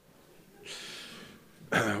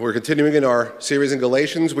We're continuing in our series in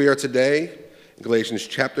Galatians. We are today in Galatians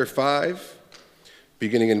chapter 5,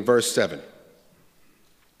 beginning in verse 7,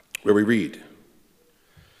 where we read,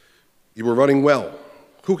 "You were running well.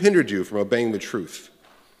 Who hindered you from obeying the truth?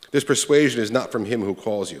 This persuasion is not from him who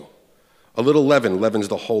calls you. A little leaven leavens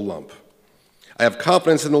the whole lump. I have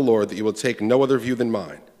confidence in the Lord that you will take no other view than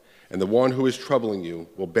mine, and the one who is troubling you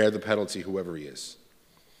will bear the penalty, whoever he is.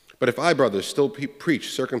 But if I, brothers, still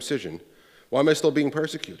preach circumcision, why am I still being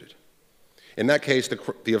persecuted? In that case,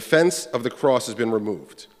 the offense of the cross has been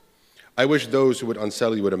removed. I wish those who would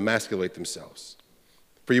unsettle you would emasculate themselves.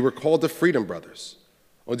 For you were called to freedom, brothers.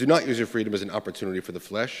 Well, do not use your freedom as an opportunity for the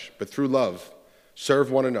flesh, but through love,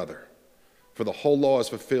 serve one another. For the whole law is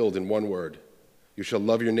fulfilled in one word: you shall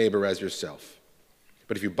love your neighbor as yourself.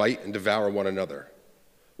 But if you bite and devour one another,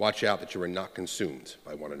 watch out that you are not consumed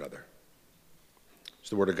by one another." It's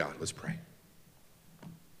the word of God. Let's pray.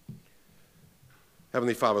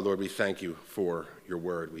 Heavenly Father, Lord, we thank you for your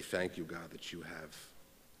word. We thank you, God, that you have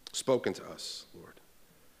spoken to us, Lord.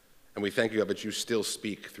 And we thank you, God, that you still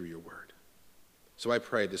speak through your word. So I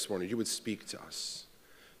pray this morning you would speak to us,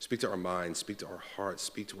 speak to our minds, speak to our hearts,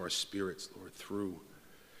 speak to our spirits, Lord, through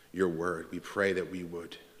your word. We pray that we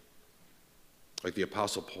would, like the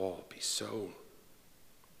Apostle Paul, be so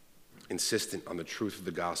insistent on the truth of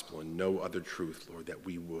the gospel and no other truth, Lord, that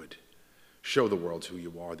we would show the world who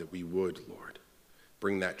you are, that we would, Lord,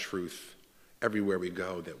 bring that truth everywhere we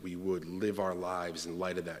go, that we would live our lives in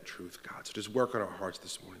light of that truth, God. So just work on our hearts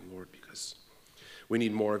this morning, Lord, because we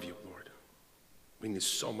need more of you, Lord. We need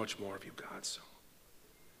so much more of you, God. So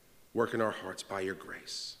work in our hearts by your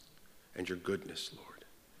grace and your goodness, Lord.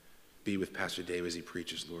 Be with Pastor Dave as he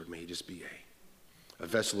preaches, Lord. May he just be a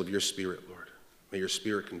vessel of your spirit, Lord. May your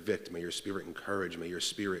spirit convict. May your spirit encourage. May your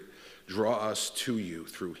spirit draw us to you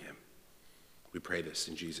through him. We pray this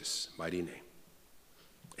in Jesus' mighty name.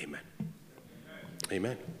 Amen.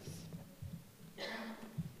 Amen.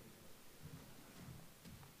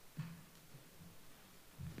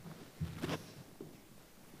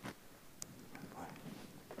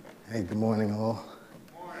 Hey, good morning, all.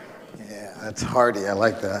 Good morning. Yeah, that's hearty. I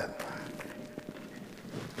like that.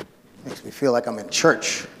 Makes me feel like I'm in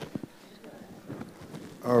church.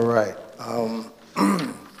 All right.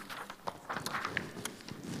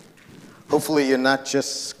 Hopefully you're not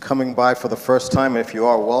just coming by for the first time. If you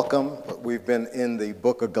are, welcome. But we've been in the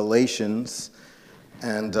book of Galatians,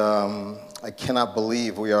 and I cannot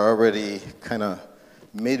believe we are already kind of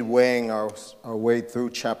midwaying our way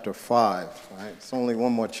through chapter 5. Right? It's only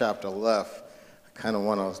one more chapter left. I kind of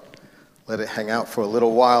want to let it hang out for a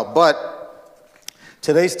little while. But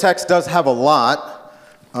today's text does have a lot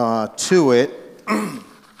to it.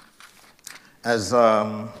 As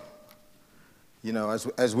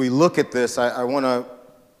as we look at this, I want to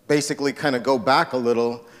basically kind of go back a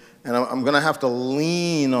little, and I'm going to have to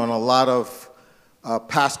lean on a lot of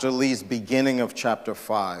Pastor Lee's beginning of chapter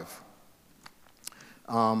 5.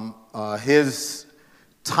 His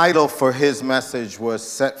title for his message was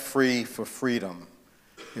 "Set Free for Freedom,"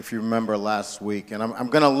 if you remember last week. And I'm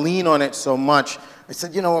going to lean on it so much, I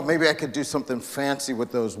said, you know what, maybe I could do something fancy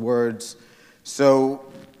with those words.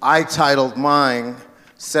 So I titled mine,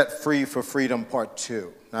 "Set Free for Freedom Part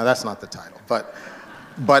 2. Now, that's not the title, but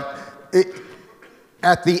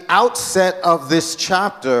at the outset of this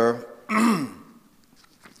chapter,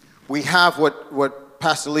 we have what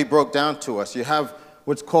Pastor Lee broke down to us. You have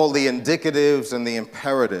what's called the indicatives and the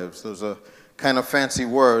imperatives. Those are kind of fancy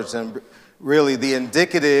words, and really the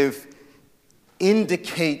indicative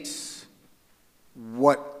indicates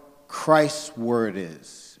what Christ's word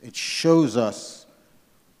is. It shows us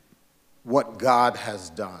what God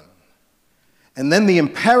has done. And then the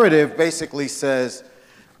imperative basically says,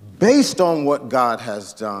 based on what God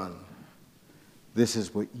has done, this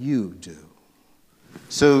is what you do.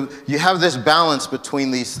 So you have this balance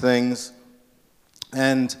between these things.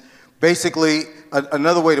 And basically,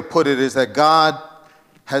 another way to put it is that God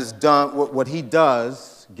has done what he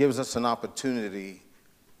does, gives us an opportunity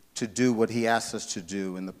to do what he asks us to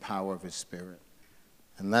do in the power of his Spirit.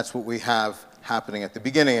 And that's what we have happening at the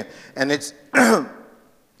beginning. And it's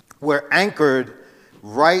we're anchored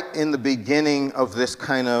right in the beginning of this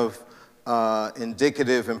kind of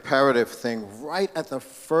indicative, imperative thing, right at the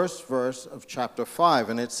first verse of chapter 5.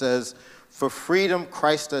 And it says, "For freedom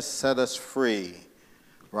Christ has set us free."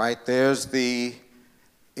 Right? There's the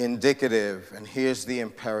indicative, and here's the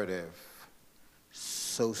imperative.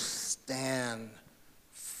 So stand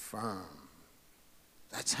firm.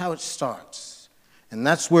 That's how it starts. And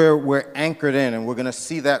that's where we're anchored in, and we're going to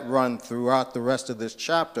see that run throughout the rest of this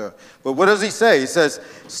chapter. But what does he say? He says,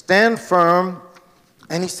 stand firm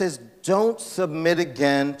And he says, don't submit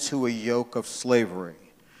again to a yoke of slavery.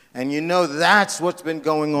 And you know that's what's been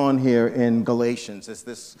going on here in Galatians, is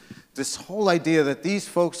this whole idea that these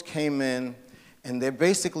folks came in and they're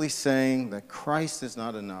basically saying that Christ is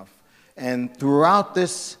not enough. And throughout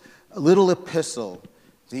this little epistle,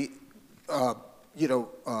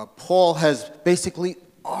 Paul has basically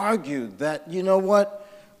argued that, you know what,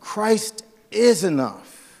 Christ is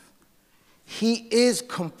enough. He is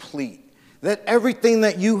complete. That everything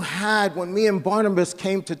that you had when me and Barnabas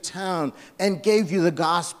came to town and gave you the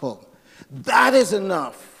gospel, that is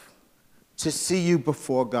enough to see you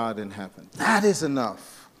before God in heaven. That is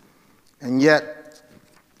enough. And yet,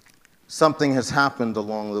 something has happened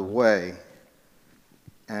along the way,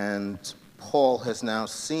 and Paul has now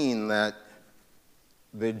seen that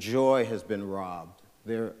their joy has been robbed.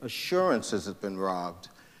 Their assurances have been robbed.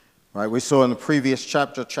 Right? We saw in the previous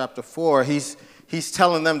chapter, chapter 4, he's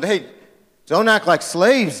telling them, hey, don't act like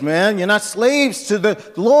slaves, man. You're not slaves to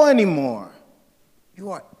the law anymore.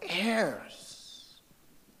 You are heirs.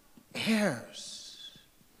 Heirs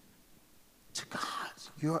to God.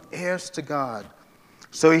 You are heirs to God.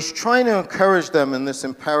 So he's trying to encourage them in this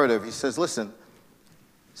imperative. He says, listen,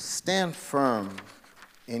 stand firm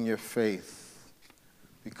in your faith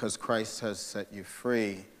because Christ has set you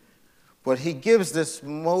free. But he gives this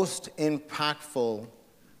most impactful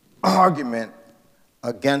argument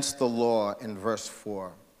against the law in verse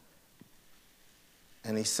 4.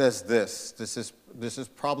 And he says this is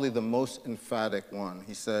probably the most emphatic one.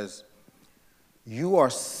 He says, you are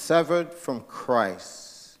severed from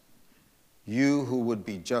Christ, you who would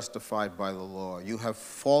be justified by the law. You have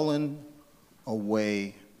fallen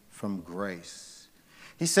away from grace.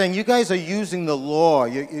 He's saying you guys are using the law.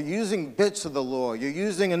 You're using bits of the law. You're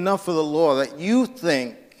using enough of the law that you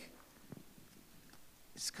think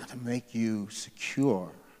it's going to make you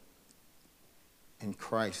secure in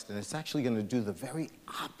Christ. And it's actually going to do the very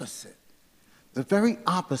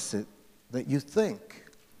opposite that you think.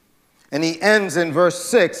 And he ends in verse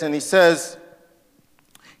 6, and he says,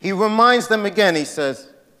 he reminds them again, he says,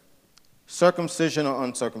 circumcision or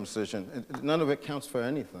uncircumcision, none of it counts for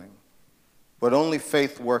anything, but only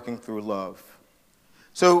faith working through love.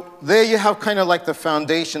 So there you have kind of like the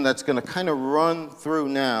foundation that's going to kind of run through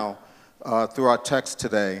now, through our text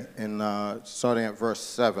today, starting at verse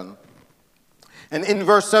 7. And in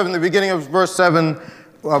verse 7, the beginning of verse 7,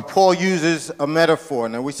 Paul uses a metaphor.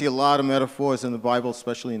 Now, we see a lot of metaphors in the Bible,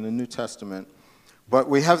 especially in the New Testament. But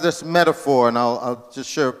we have this metaphor, and I'll just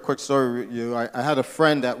share a quick story with you. I had a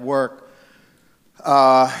friend at work,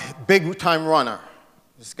 big-time runner.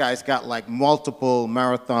 This guy's got like multiple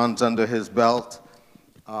marathons under his belt,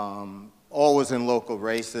 always in local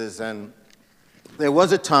races, and there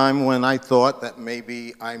was a time when I thought that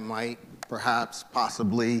maybe I might, perhaps,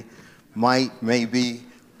 possibly, maybe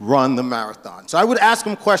run the marathon. So I would ask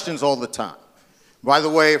him questions all the time. By the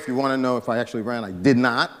way, if you want to know if I actually ran, I did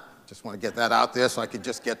not. Just want to get that out there so I could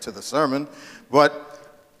just get to the sermon.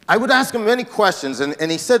 But I would ask him many questions,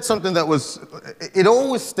 and he said something that was, it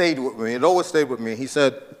always stayed with me. It always stayed with me. He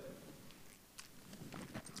said,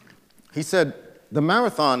 the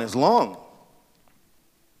marathon is long.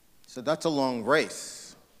 He said, that's a long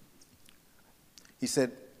race. He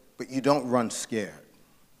said, but you don't run scared.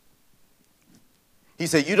 He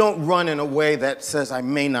said, you don't run in a way that says, I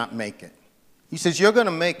may not make it. He says, you're going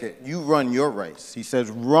to make it. You run your race. He says,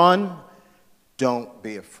 run, don't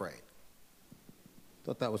be afraid.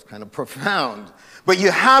 Thought that was kind of profound. But you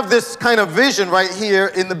have this kind of vision right here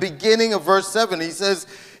in the beginning of verse 7. He says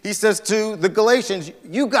to the Galatians,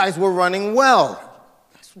 you guys were running well.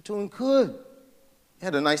 You guys were doing good. You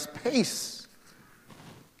had a nice pace.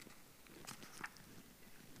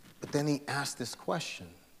 But then he asked this question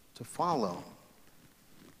to follow.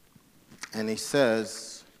 And he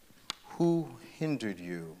says, who hindered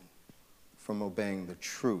you from obeying the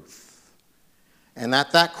truth? And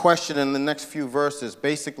at that question in the next few verses,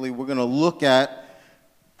 basically we're going to look at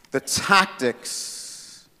the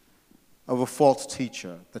tactics of a false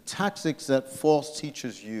teacher, the tactics that false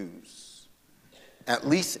teachers use, at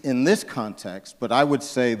least in this context. But I would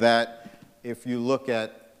say that if you look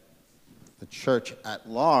at the church at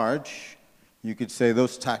large, you could say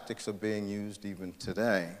those tactics are being used even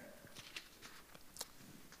today.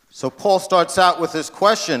 So Paul starts out with this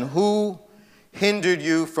question, who hindered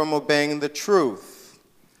you from obeying the truth?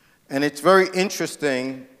 And it's very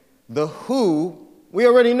interesting, the who, we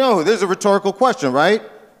already know. There's a rhetorical question, right?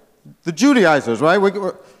 The Judaizers, right?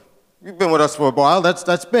 You've been with us for a while.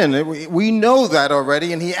 That's been. We know that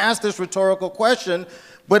already, and he asked this rhetorical question,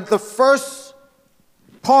 but the first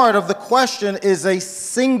part of the question is a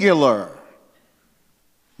singular.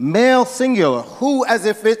 Male singular. Who, as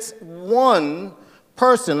if it's one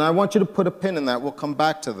person. I want you to put a pin in that. We'll come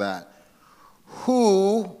back to that.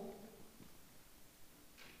 Who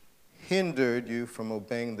hindered you from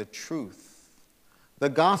obeying the truth? The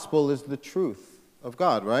gospel is the truth of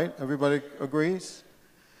God, right? Everybody agrees?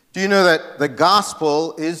 Do you know that the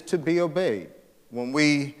gospel is to be obeyed? When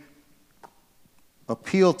we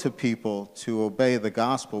appeal to people to obey the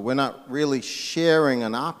gospel, we're not really sharing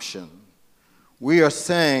an option. We are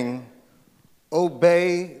saying,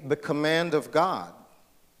 obey the command of God.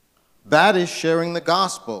 That is sharing the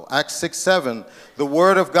gospel. Acts 6:7, the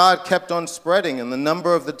word of God kept on spreading, and the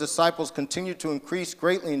number of the disciples continued to increase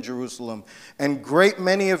greatly in Jerusalem, and great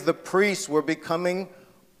many of the priests were becoming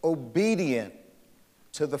obedient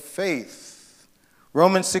to the faith.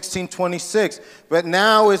 Romans 16:26, but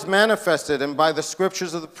now is manifested, and by the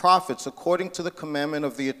scriptures of the prophets, according to the commandment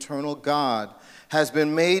of the eternal God, has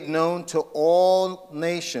been made known to all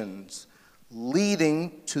nations,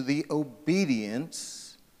 leading to the obedience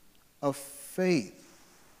of faith.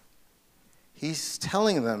 He's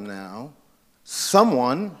telling them now,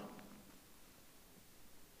 someone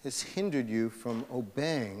has hindered you from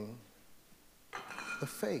obeying the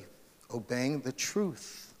faith, obeying the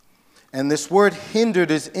truth. And this word hindered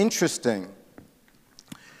is interesting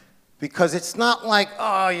because it's not like,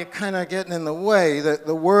 oh, you're kind of getting in the way.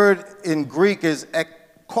 The word in Greek is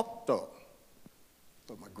ekopto.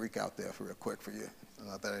 Put my Greek out there real quick for you.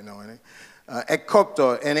 Not that I know any.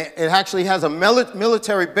 Ekopto, and it actually has a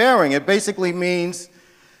military bearing. It basically means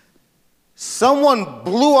someone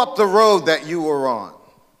blew up the road that you were on,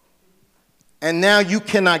 and now you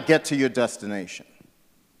cannot get to your destination.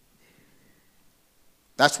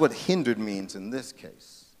 That's what hindered means in this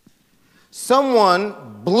case.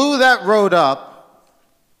 Someone blew that road up,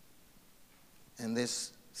 and there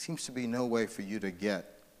seems to be no way for you to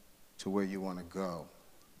get to where you want to go.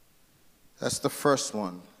 That's the first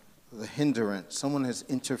one, the hindrance. Someone has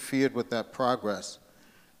interfered with that progress.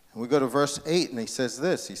 And we go to verse 8, and he says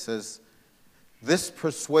this. He says, this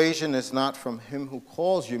persuasion is not from him who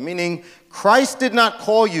calls you, meaning Christ did not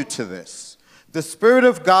call you to this. The Spirit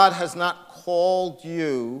of God has not called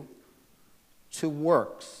you to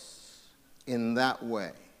works in that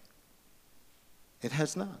way. It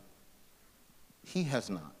has not. He has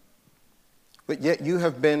not. But yet you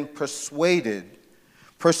have been persuaded.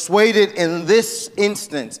 Persuaded in this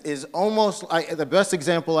instance is almost like, the best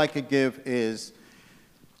example I could give is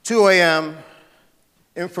 2 a.m.,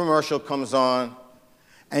 infomercial comes on,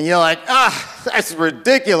 and you're like, that's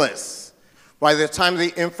ridiculous. By the time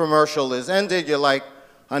the infomercial is ended, you're like,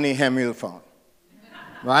 honey, hand me the phone,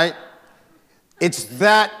 right? It's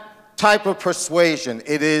that type of persuasion.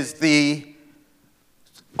 It is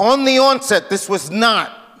on the onset, this was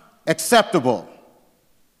not acceptable.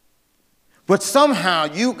 But somehow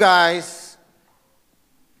you guys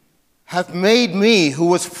have made me, who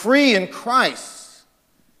was free in Christ,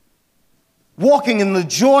 walking in the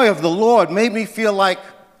joy of the Lord, made me feel like,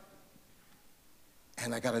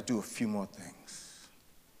 and I got to do a few more things.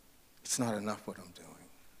 It's not enough what I'm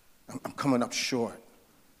doing. I'm coming up short.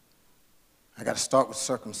 I got to start with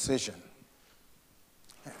circumcision.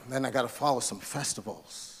 And then I got to follow some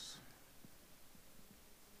festivals.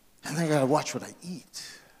 And then I got to watch what I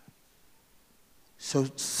eat. So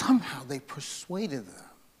somehow they persuaded them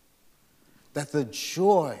that the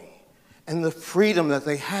joy and the freedom that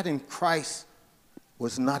they had in Christ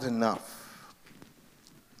was not enough.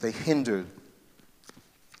 They hindered.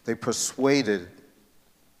 They persuaded.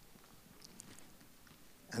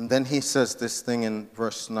 And then he says this thing in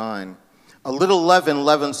verse 9. A little leaven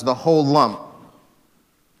leavens the whole lump.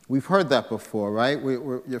 We've heard that before, right?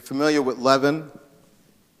 You're familiar with leaven.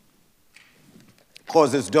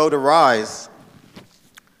 Causes dough to rise.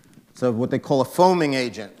 So what they call a foaming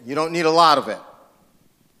agent. You don't need a lot of it.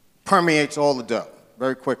 Permeates all the dough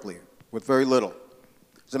very quickly with very little.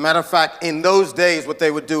 As a matter of fact, in those days, what they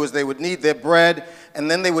would do is they would knead their bread, and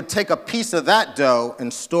then they would take a piece of that dough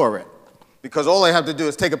and store it. Because all they have to do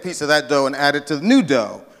is take a piece of that dough and add it to the new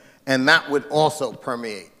dough, and that would also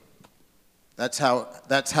permeate. That's how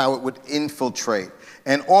it would infiltrate.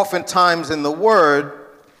 And oftentimes in the Word,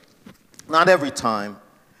 not every time,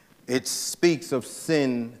 it speaks of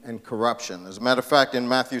sin and corruption. As a matter of fact, in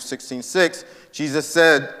Matthew 16:6, Jesus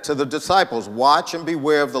said to the disciples, watch and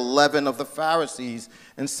beware of the leaven of the Pharisees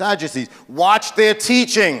and Sadducees. Watch their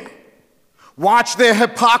teaching. Watch their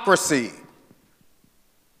hypocrisy.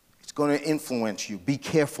 It's going to influence you. Be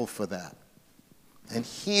careful for that. And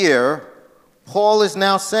here, Paul is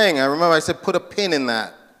now saying, I remember I said put a pin in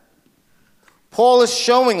that. Paul is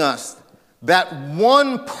showing us that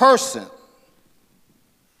one person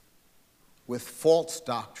with false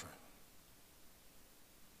doctrine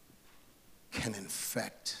can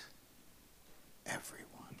infect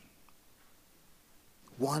everyone.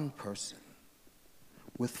 One person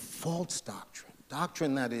with false doctrine,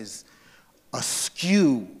 doctrine that is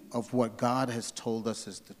askew of what God has told us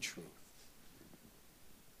is the truth,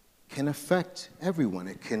 can affect everyone.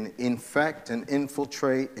 It can infect and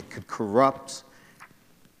infiltrate, it could corrupt,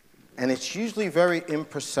 and it's usually very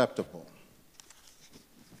imperceptible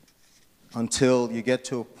until you get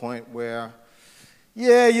to a point where,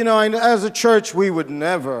 yeah, you know, as a church, we would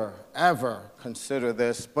never, ever consider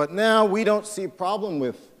this, but now we don't see a problem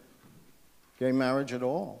with gay marriage at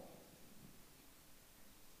all.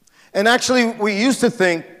 And actually, we used to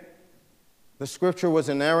think the scripture was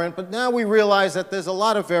inerrant, but now we realize that there's a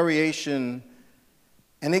lot of variation,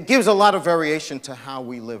 and it gives a lot of variation to how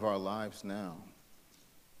we live our lives now.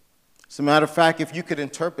 As a matter of fact, if you could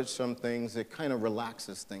interpret some things, it kind of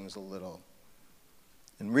relaxes things a little.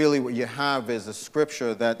 And really what you have is a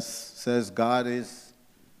scripture that says God is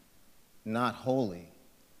not holy,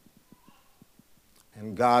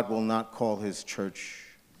 and God will not call his church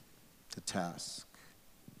to task.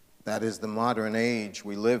 That is the modern age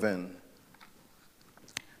we live in,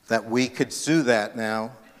 that we could sue that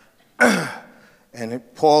now. And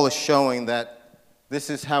Paul is showing that this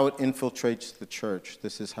is how it infiltrates the church.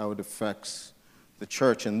 This is how it affects the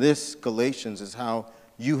church. And this, Galatians, is how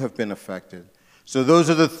you have been affected. So those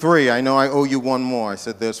are the three. I know I owe you one more. I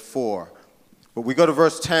said there's four. But we go to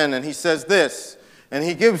verse 10, and he says this. And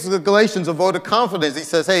he gives the Galatians a vote of confidence. He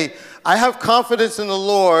says, hey, I have confidence in the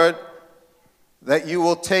Lord that you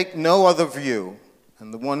will take no other view,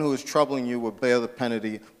 and the one who is troubling you will bear the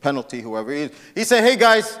penalty, whoever he is. He said, hey,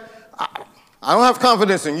 guys, I don't have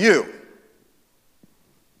confidence in you,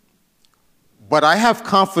 but I have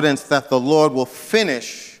confidence that the Lord will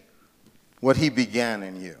finish what he began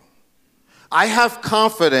in you. I have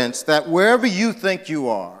confidence that wherever you think you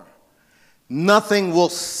are, nothing will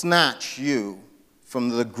snatch you from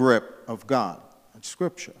the grip of God. That's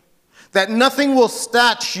Scripture. That nothing will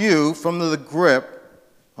snatch you from the grip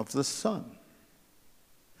of the Son.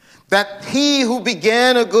 That he who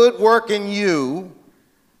began a good work in you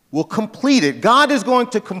will complete it. God is going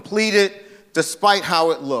to complete it despite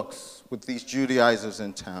how it looks with these Judaizers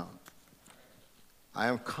in town. I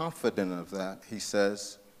am confident of that, he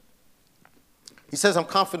says. He says, I'm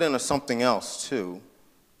confident of something else, too.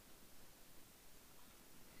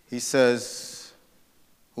 He says,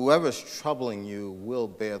 whoever's troubling you will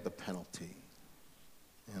bear the penalty.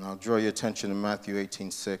 And I'll draw your attention to Matthew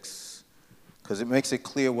 18:6, because it makes it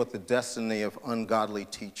clear what the destiny of ungodly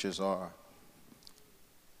teachers are.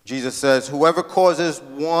 Jesus says, whoever causes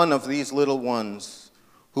one of these little ones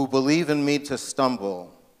who believe in me to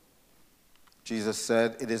stumble, Jesus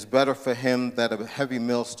said, it is better for him that a heavy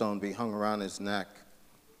millstone be hung around his neck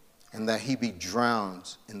and that he be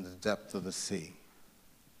drowned in the depth of the sea.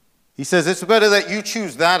 He says it's better that you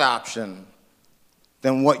choose that option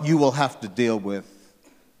than what you will have to deal with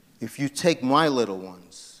if you take my little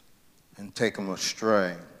ones and take them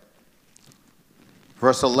astray.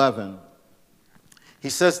 Verse 11, he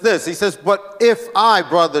says this, he says, but if I,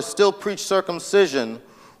 brother, still preach circumcision,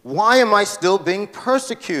 why am I still being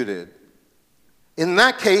persecuted? In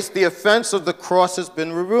that case, the offense of the cross has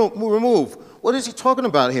been removed. What is he talking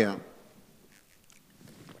about here?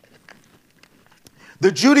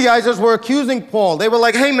 The Judaizers were accusing Paul. They were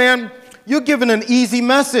like, hey man, you're giving an easy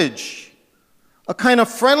message, a kind of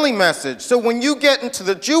friendly message. So when you get into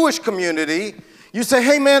the Jewish community, you say,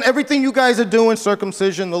 hey man, everything you guys are doing,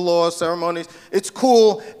 circumcision, the law, ceremonies, it's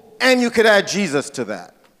cool, and you could add Jesus to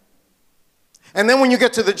that. And then when you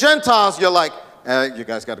get to the Gentiles, you're like, you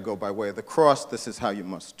guys got to go by way of the cross. This is how you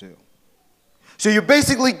must do. So you're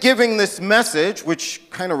basically giving this message, which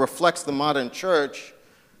kind of reflects the modern church,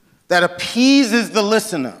 that appeases the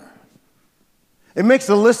listener. It makes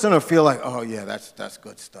the listener feel like, oh yeah, that's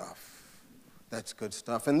good stuff. That's good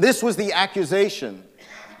stuff. And this was the accusation.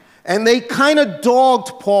 And they kind of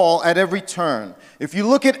dogged Paul at every turn. If you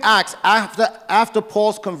look at Acts, after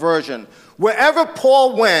Paul's conversion, wherever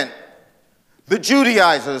Paul went, the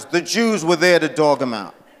Judaizers, the Jews, were there to dog him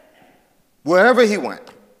out. Wherever he went.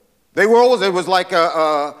 They were always, it was like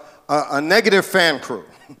a negative fan crew.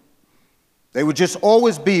 They would just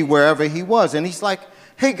always be wherever he was. And he's like,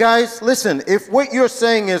 hey guys, listen, if what you're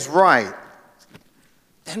saying is right,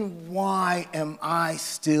 then why am I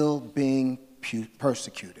still being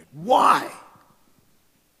persecuted? Why?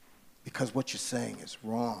 Because what you're saying is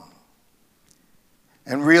wrong.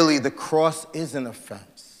 And really, the cross is an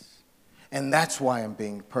offense. And that's why I'm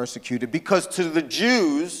being persecuted. Because to the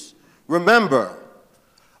Jews, remember,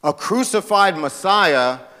 a crucified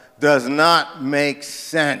Messiah does not make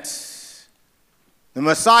sense. The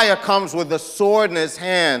Messiah comes with a sword in his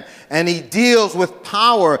hand, and he deals with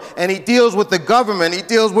power, and he deals with the government, he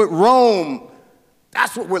deals with Rome.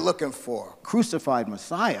 That's what we're looking for. Crucified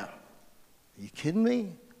Messiah. Are you kidding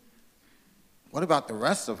me? What about the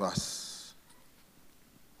rest of us?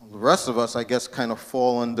 Well, the rest of us, I guess, kind of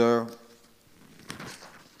fall under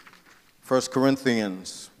 1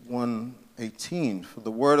 Corinthians 1:18. For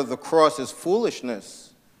the word of the cross is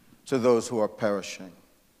foolishness to those who are perishing.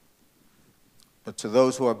 But to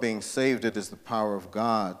those who are being saved, it is the power of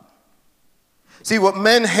God. See, what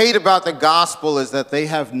men hate about the gospel is that they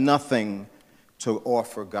have nothing to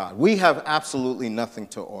offer God. We have absolutely nothing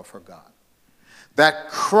to offer God. That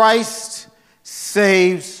Christ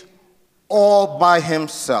saves all by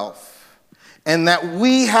himself, and that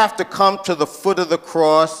we have to come to the foot of the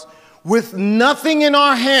cross with nothing in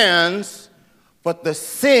our hands but the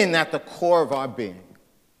sin at the core of our being.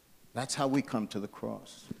 That's how we come to the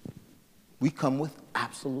cross. We come with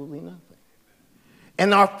absolutely nothing.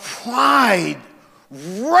 And our pride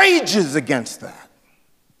rages against that.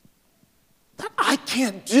 That I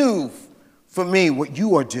can't do for me what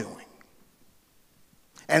you are doing.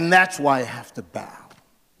 And that's why I have to bow.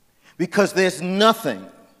 Because there's nothing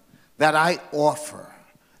that I offer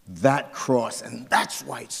that cross, and that's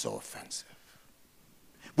why it's so offensive.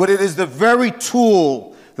 But it is the very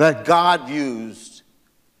tool that God used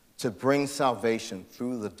to bring salvation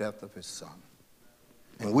through the death of his son.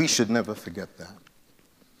 And we should never forget that.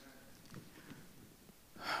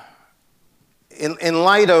 In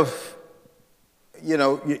light of, you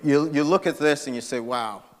look at this and you say,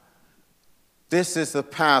 wow, this is the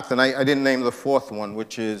path, and I didn't name the fourth one,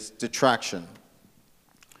 which is detraction.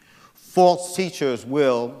 False teachers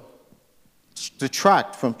will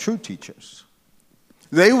detract from true teachers.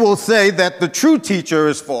 They will say that the true teacher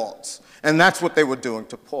is false, and that's what they were doing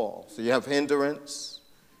to Paul. So you have hindrance,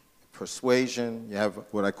 persuasion, you have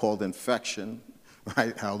what I called infection,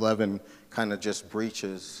 right? How leaven kind of just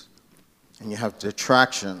breaches, and you have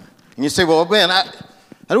detraction. And you say, well, man,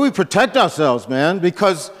 how do we protect ourselves, man?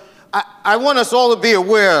 Because I want us all to be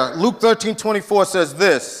aware. Luke 13:24 says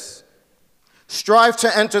this: strive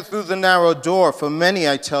to enter through the narrow door, for many,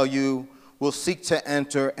 I tell you, will seek to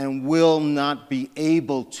enter and will not be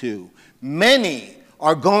able to. Many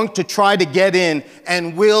are going to try to get in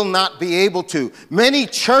and will not be able to. Many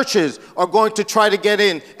churches are going to try to get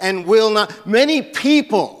in and will not. Many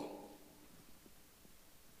people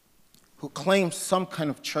who claim some kind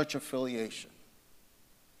of church affiliation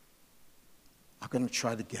are going to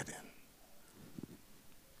try to get in.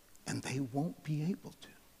 And they won't be able to.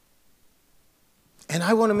 And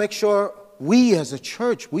I want to make sure we as a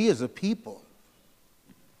church, we as a people,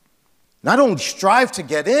 not only strive to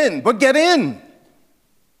get in, but get in.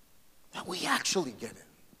 That we actually get in.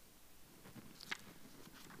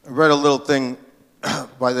 I read a little thing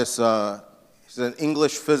by this, he's an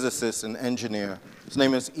English physicist and engineer. His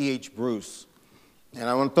name is E.H. Bruce. And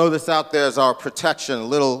I want to throw this out there as our protection, a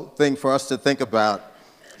little thing for us to think about.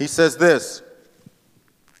 He says this.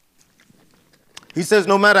 He says,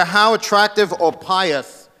 no matter how attractive or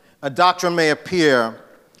pious a doctrine may appear,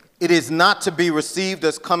 it is not to be received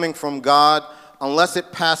as coming from God unless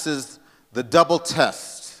it passes the double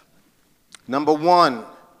test. Number one,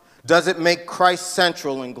 does it make Christ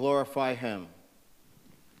central and glorify him?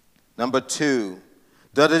 Number two,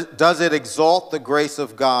 does it exalt the grace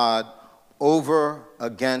of God over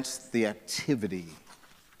against the activity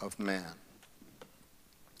of man?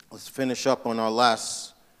 Let's finish up on our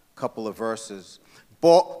last couple of verses.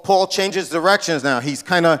 Paul changes directions now. He's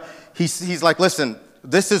like, listen,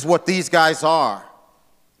 this is what these guys are,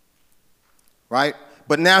 right?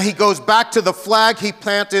 But now he goes back to the flag he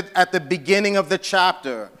planted at the beginning of the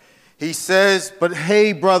chapter. He says, but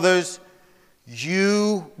hey, brothers,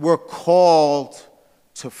 you were called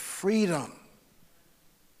to freedom.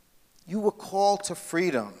 You were called to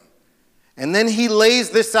freedom. And then he lays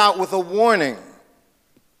this out with a warning.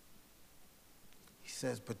 He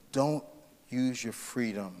says, but don't use your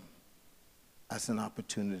freedom as an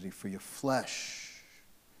opportunity for your flesh,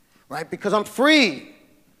 right? Because I'm free.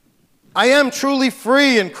 I am truly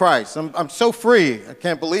free in Christ. I'm so free. I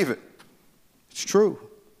can't believe it. It's true.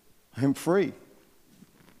 I'm free.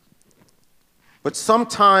 But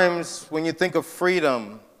sometimes when you think of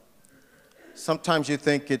freedom, sometimes you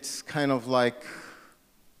think it's kind of like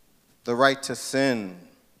the right to sin,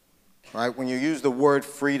 right? When you use the word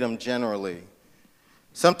freedom generally.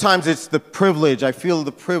 Sometimes it's the privilege. I feel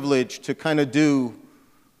the privilege to kind of do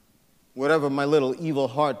whatever my little evil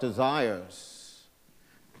heart desires.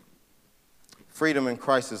 Freedom in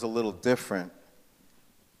Christ is a little different.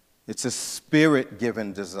 It's a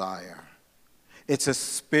spirit-given desire. It's a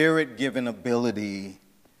spirit-given ability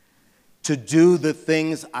to do the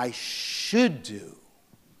things I should do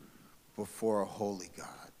before a holy God.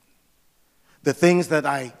 The things that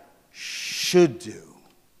I should do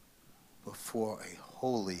before a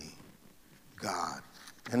holy God.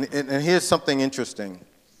 And here's something interesting.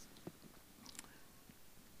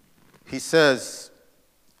 He says,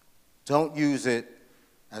 don't use it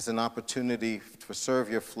as an opportunity to serve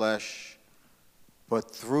your flesh,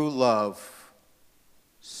 but through love,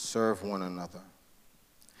 serve one another.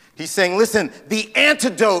 He's saying, listen, the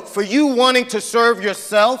antidote for you wanting to serve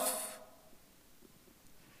yourself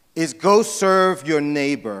is go serve your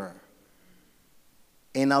neighbor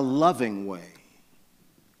in a loving way.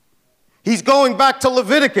 He's going back to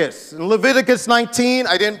Leviticus. In Leviticus 19,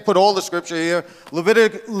 I didn't put all the scripture here.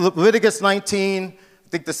 Leviticus 19, I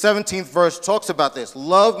think the 17th verse talks about this.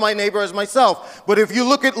 Love my neighbor as myself. But if you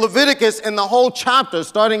look at Leviticus in the whole chapter,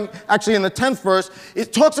 starting actually in the 10th verse,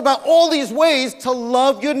 it talks about all these ways to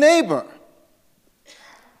love your neighbor.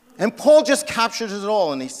 And Paul just captures it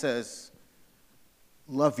all and he says,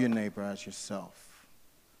 love your neighbor as yourself.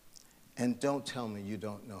 And don't tell me you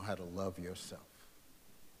don't know how to love yourself.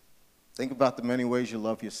 Think about the many ways you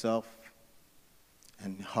love yourself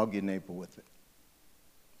and hug your neighbor with it.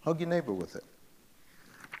 Hug your neighbor with it.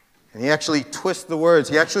 And he actually twists the words.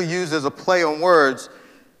 He actually uses a play on words.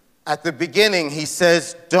 At the beginning, he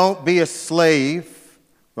says, don't be a slave,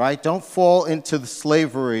 right? Don't fall into the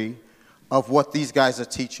slavery of what these guys are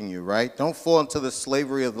teaching you, right? Don't fall into the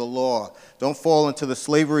slavery of the law. Don't fall into the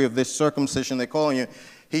slavery of this circumcision they're calling you.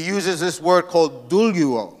 He uses this word called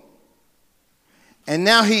duluo. And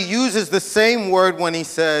now he uses the same word when he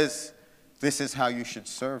says, this is how you should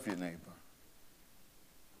serve your neighbor.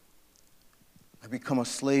 I become a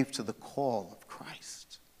slave to the call of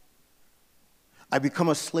Christ. I become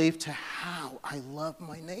a slave to how I love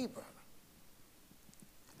my neighbor.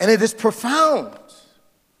 And it is profound.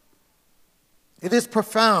 It is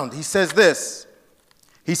profound. He says this.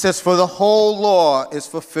 He says, for the whole law is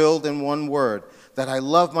fulfilled in one word, that I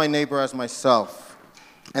love my neighbor as myself.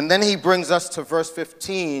 And then he brings us to verse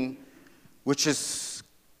 15, which is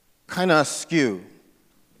kind of askew.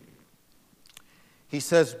 He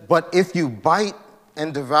says, but if you bite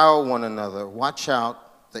and devour one another, watch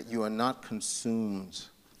out that you are not consumed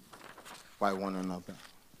by one another.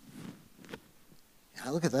 And I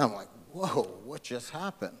look at that, I'm like, whoa, what just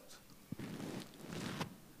happened?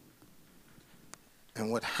 And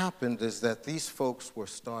what happened is that these folks were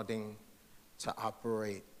starting to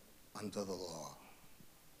operate under the law.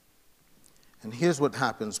 And here's what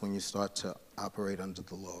happens when you start to operate under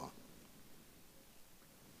the law.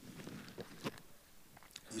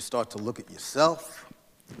 You start to look at yourself.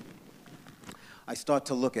 I start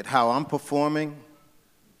to look at how I'm performing.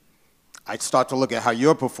 I start to look at how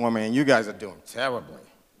you're performing, and you guys are doing terribly.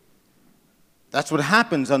 That's what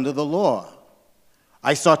happens under the law.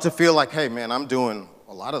 I start to feel like, hey, man, I'm doing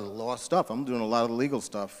a lot of the law stuff. I'm doing a lot of the legal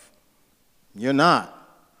stuff. You're not.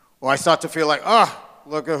 Or I start to feel like,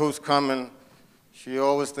 look at who's coming. She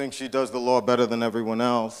always thinks she does the law better than everyone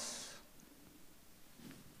else.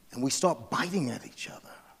 And we start biting at each other.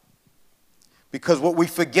 Because what we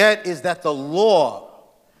forget is that the law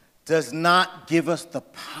does not give us the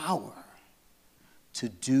power to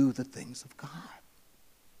do the things of God.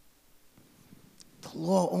 The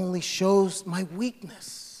law only shows my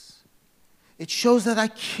weakness. It shows that I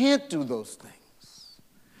can't do those things.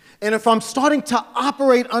 And if I'm starting to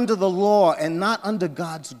operate under the law and not under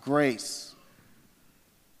God's grace,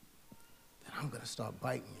 then I'm going to start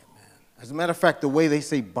biting it, man. As a matter of fact, the way they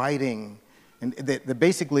say biting, and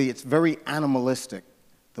basically it's very animalistic,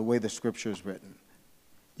 the way the scripture is written.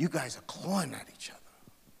 You guys are clawing at each other.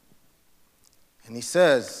 And he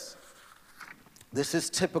says, this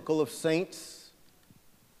is typical of saints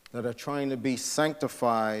that are trying to be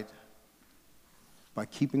sanctified by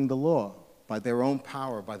keeping the law, by their own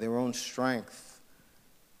power, by their own strength.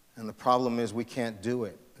 And the problem is we can't do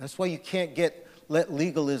it. That's why you can't let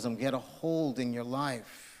legalism get a hold in your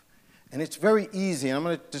life. And it's very easy, and I'm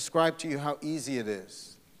going to describe to you how easy it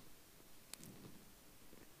is.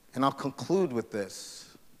 And I'll conclude with this.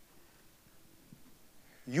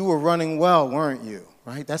 You were running well, weren't you?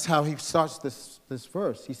 Right? That's how he starts this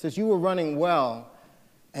verse. He says, you were running well.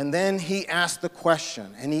 And then he asked the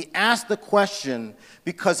question. And he asked the question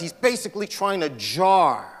because he's basically trying to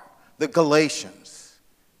jar the Galatians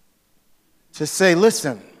to say,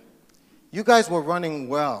 listen, you guys were running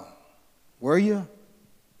well, were you?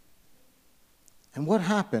 And what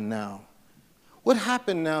happened now? What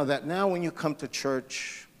happened now that now when you come to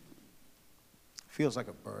church, it feels like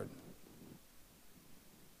a burden?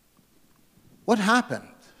 What happened?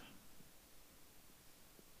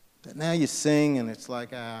 That now you sing and it's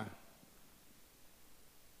like,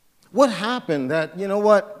 What happened that, you know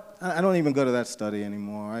what? I don't even go to that study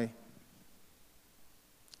anymore. I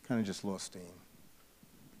kind of just lost steam.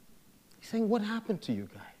 He's saying, what happened to you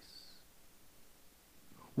guys?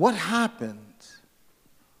 What happened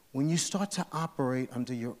when you start to operate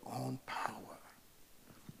under your own power?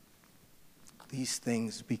 These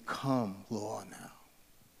things become law now.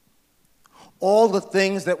 All the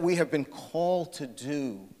things that we have been called to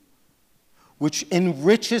do, which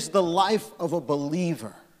enriches the life of a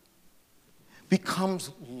believer,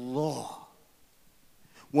 becomes law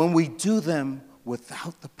when we do them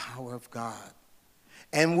without the power of God.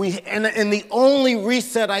 And the only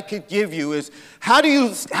reset I could give you is, how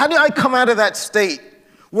do I come out of that state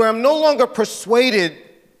where I'm no longer persuaded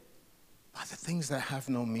by the things that have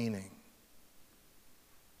no meaning,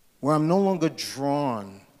 where I'm no longer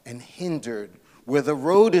drawn and hindered, where the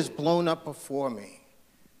road is blown up before me?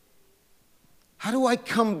 How do I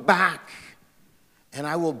come back? And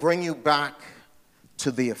I will bring you back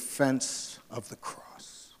to the offense of the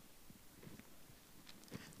cross.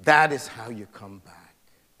 That is how you come back.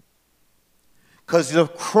 Because the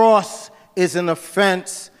cross is an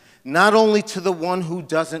offense not only to the one who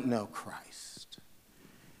doesn't know Christ,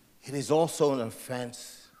 it is also an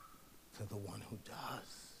offense to the one who does.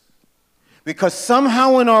 Because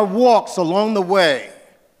somehow in our walks along the way,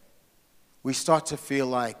 we start to feel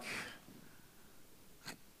like,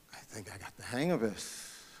 I think I got the hang of this.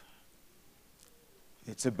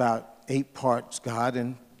 It's about 8 parts God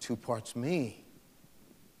and 2 parts me.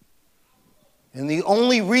 And the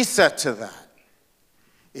only reset to that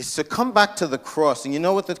is to come back to the cross. And you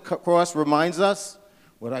know what the cross reminds us?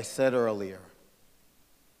 What I said earlier.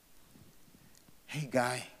 Hey,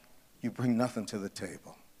 guy, you bring nothing to the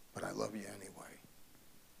table, but I love you anyway.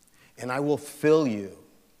 And I will fill you,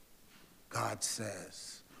 God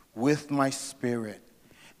says, with my Spirit.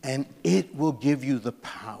 And it will give you the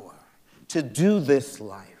power to do this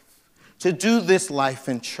life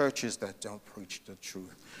in churches that don't preach the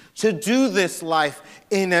truth, to do this life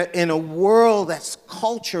in a world that's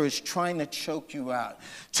culture is trying to choke you out,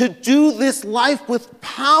 to do this life with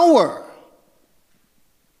power.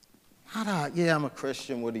 Not I'm a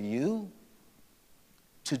Christian, what are you?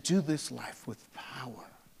 To do this life with power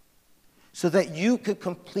so that you could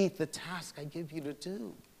complete the task I give you to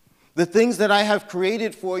do. The things that I have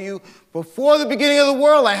created for you before the beginning of the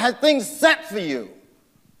world, I had things set for you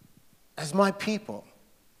as my people.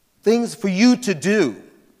 Things for you to do.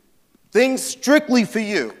 Things strictly for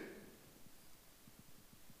you.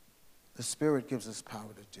 The Spirit gives us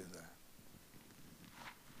power to do that.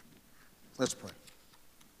 Let's pray.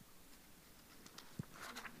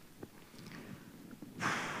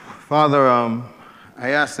 Father,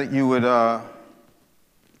 I ask that you would, I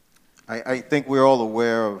think we're all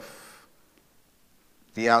aware of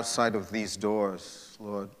the outside of these doors,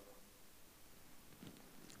 Lord.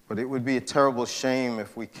 But it would be a terrible shame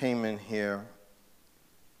if we came in here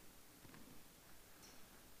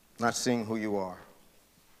not seeing who you are,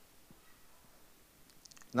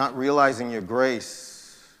 not realizing your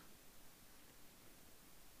grace,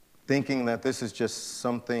 thinking that this is just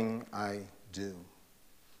something I do.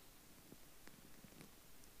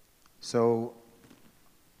 So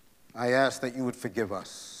I ask that you would forgive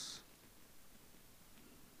us.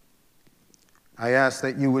 I ask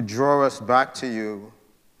that you would draw us back to you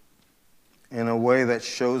in a way that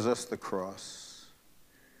shows us the cross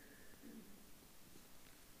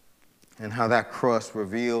and how that cross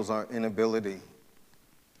reveals our inability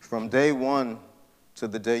from day one to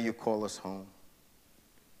the day you call us home.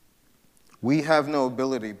 We have no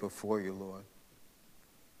ability before you, Lord,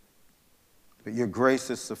 but your grace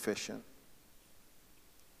is sufficient.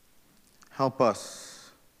 Help us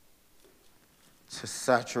to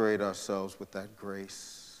saturate ourselves with that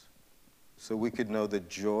grace so we could know the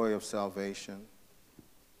joy of salvation,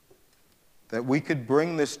 that we could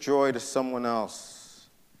bring this joy to someone else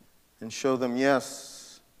and show them,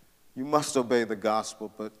 yes, you must obey the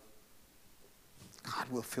gospel, but God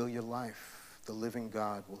will fill your life. The living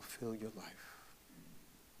God will fill your life.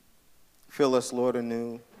 Fill us, Lord,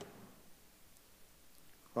 anew.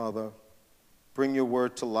 Father, bring your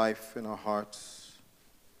word to life in our hearts.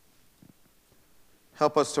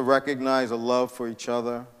 Help us to recognize a love for each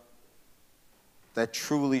other that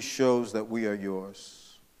truly shows that we are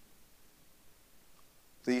yours.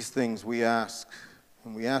 These things we ask,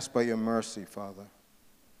 and we ask by your mercy, Father,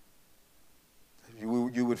 that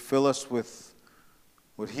you would fill us with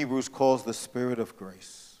what Hebrews calls the Spirit of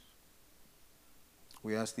grace.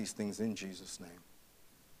 We ask these things in Jesus' name.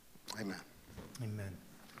 Amen. Amen.